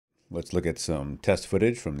Let's look at some test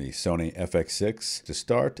footage from the Sony FX6 to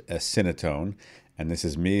start, S-Cinetone. And this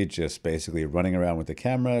is me just basically running around with the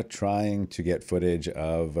camera trying to get footage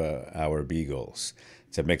of our beagles.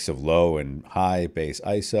 It's a mix of low and high base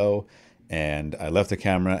ISO, and I left the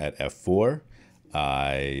camera at f4.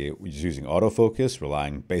 I was using autofocus,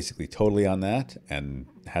 relying basically totally on that, and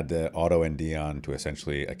had the auto ND on to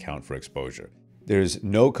essentially account for exposure. There's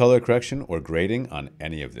no color correction or grading on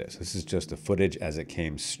any of this. This is just the footage as it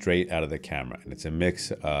came straight out of the camera. And it's a mix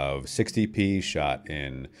of 60p shot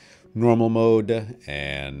in normal mode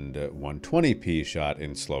and 120p shot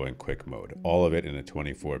in slow and quick mode. All of it in a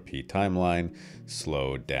 24p timeline,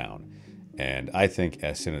 slowed down. And I think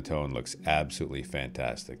S-Cinetone looks absolutely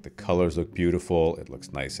fantastic. The colors look beautiful. It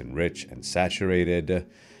looks nice and rich and saturated.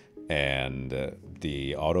 And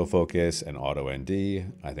the autofocus and auto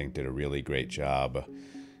ND, I think, did a really great job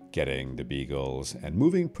getting the beagles and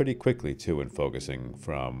moving pretty quickly too and focusing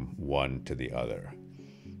from one to the other.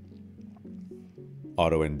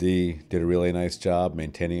 Auto ND did a really nice job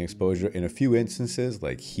maintaining exposure. In a few instances,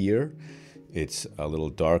 like here, it's a little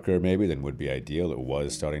darker maybe than would be ideal. It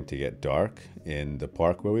was starting to get dark in the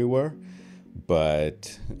park where we were,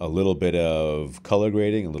 but a little bit of color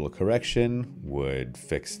grading, a little correction would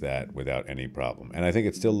fix that without any problem. And I think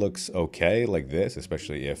it still looks okay like this,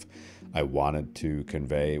 especially if I wanted to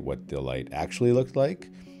convey what the light actually looked like.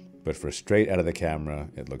 But for straight out of the camera,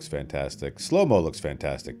 it looks fantastic. Slow-mo looks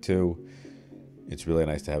fantastic too. It's really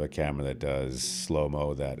nice to have a camera that does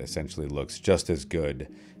slow-mo that essentially looks just as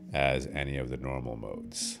good as any of the normal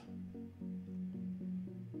modes.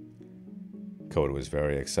 Coda was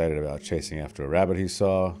very excited about chasing after a rabbit he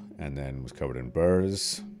saw, and then was covered in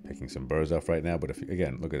burrs, picking some burrs off right now. But if you,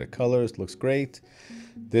 again, look at the colors, looks great.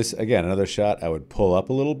 This, again, another shot I would pull up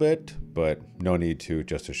a little bit, but no need to,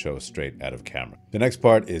 just to show straight out of camera. The next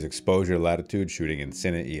part is exposure latitude shooting in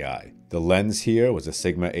Cine EI. The lens here was a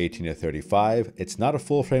Sigma 18-35. It's not a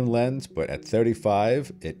full frame lens, but at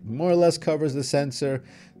 35, it more or less covers the sensor.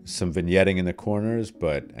 Some vignetting in the corners,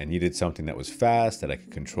 but I needed something that was fast that I could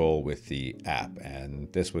control with the app,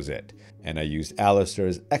 and this was it. And I used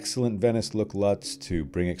Alistair's excellent Venice look LUTs to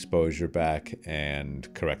bring exposure back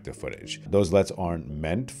and correct the footage. Those LUTs aren't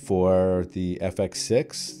meant for the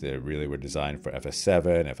FX6. They really were designed for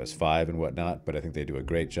FS7, FS5 and whatnot, but I think they do a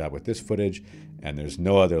great job with this footage, and there's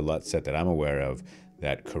no other LUT set that I'm aware of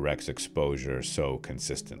that corrects exposure so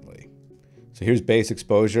consistently. So here's base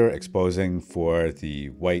exposure, exposing for the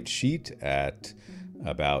white sheet at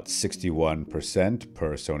about 61%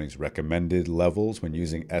 per Sony's recommended levels when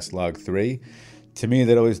using S-Log3. To me,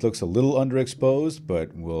 that always looks a little underexposed,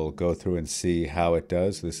 but we'll go through and see how it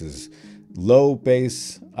does. This is low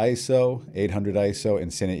base ISO, 800 ISO in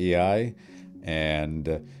Cine EI,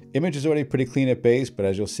 and image is already pretty clean at base, but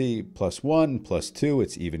as you'll see, +1, +2,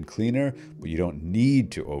 it's even cleaner, but you don't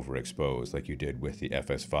need to overexpose like you did with the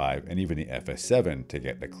FS5 and even the FS7 to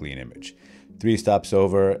get a clean image. 3 stops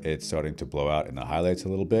over, it's starting to blow out in the highlights a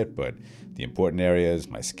little bit, but the important areas,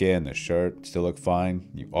 my skin, the shirt, still look fine.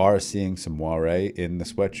 You are seeing some moire in the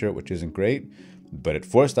sweatshirt, which isn't great, but at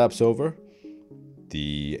 4 stops over,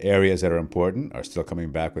 the areas that are important are still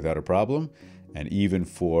coming back without a problem, and even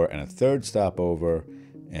 4 and a 3rd stop over,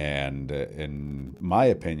 and in my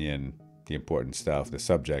opinion, the important stuff, the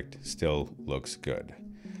subject, still looks good.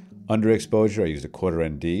 Underexposure, I used a 1/4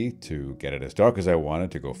 ND to get it as dark as I wanted,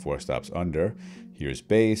 to go 4 stops under. Here's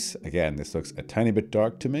base. Again, this looks a tiny bit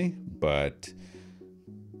dark to me, but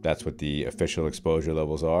that's what the official exposure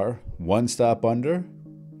levels are. 1 stop under,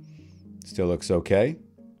 still looks okay.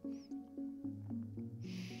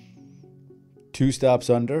 2 stops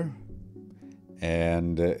under,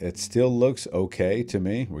 and it still looks okay to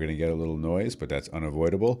me. We're going to get a little noise, but that's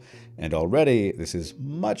unavoidable. And already, this is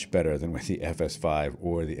much better than with the FS5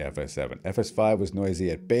 or the FS7. FS5 was noisy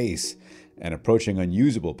at base and approaching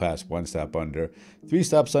unusable past 1 stop under. 3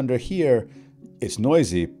 stops under here, it's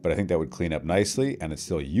noisy, but I think that would clean up nicely, and it's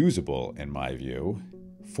still usable in my view.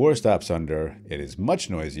 4 stops under, it is much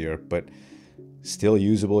noisier, but still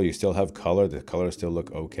usable. You still have color. The colors still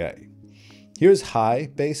look okay. Here's high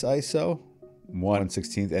base ISO.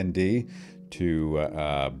 1/16 ND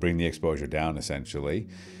to bring the exposure down essentially.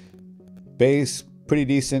 Base, pretty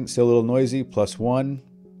decent, still a little noisy, +1.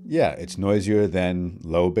 Yeah, it's noisier than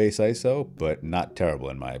low base ISO, but not terrible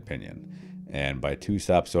in my opinion. And by 2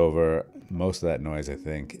 stops over, most of that noise I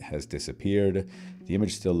think has disappeared. The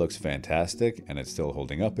image still looks fantastic, and it's still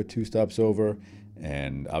holding up at 2 stops over.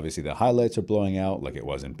 And obviously the highlights are blowing out like it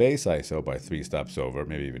was in base ISO by 3 stops over,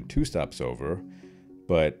 maybe even 2 stops over.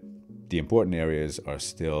 But the important areas are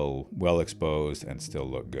still well exposed and still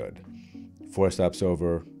look good. 4 stops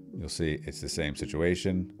over, you'll see it's the same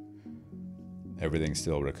situation. Everything's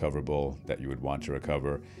still recoverable that you would want to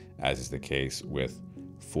recover, as is the case with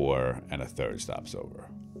 4 1/3 stops over.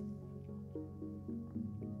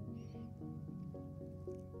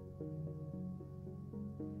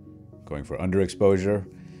 Going for underexposure.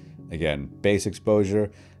 Again, base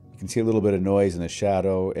exposure. You can see a little bit of noise in the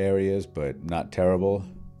shadow areas, but not terrible.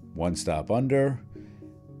 1 stop under.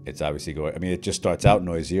 It's obviously going, I mean, it just starts out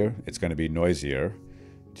noisier. It's going to be noisier.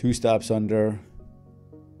 2 stops under.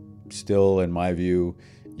 Still, in my view,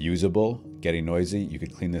 usable. Getting noisy. You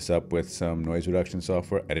could clean this up with some noise reduction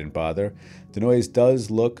software. I didn't bother. The noise does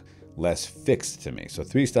look less fixed to me. So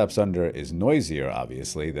 3 stops under is noisier,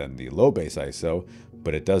 obviously, than the low bass ISO,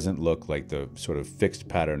 but it doesn't look like the sort of fixed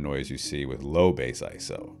pattern noise you see with low bass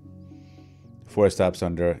ISO. 4 stops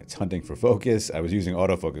under, it's hunting for focus. I was using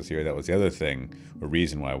autofocus here. That was the other thing, or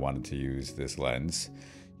reason why I wanted to use this lens.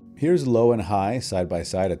 Here's low and high side by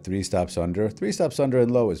side at 3 stops under. 3 stops under and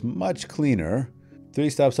low is much cleaner. 3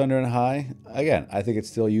 stops under and high, again, I think it's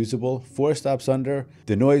still usable. 4 stops under,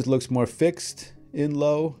 the noise looks more fixed in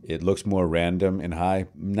low. It looks more random in high.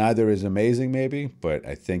 Neither is amazing maybe, but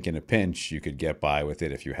I think in a pinch you could get by with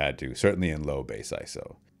it if you had to, certainly in low bass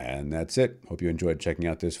ISO. And that's it. Hope you enjoyed checking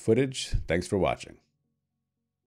out this footage. Thanks for watching.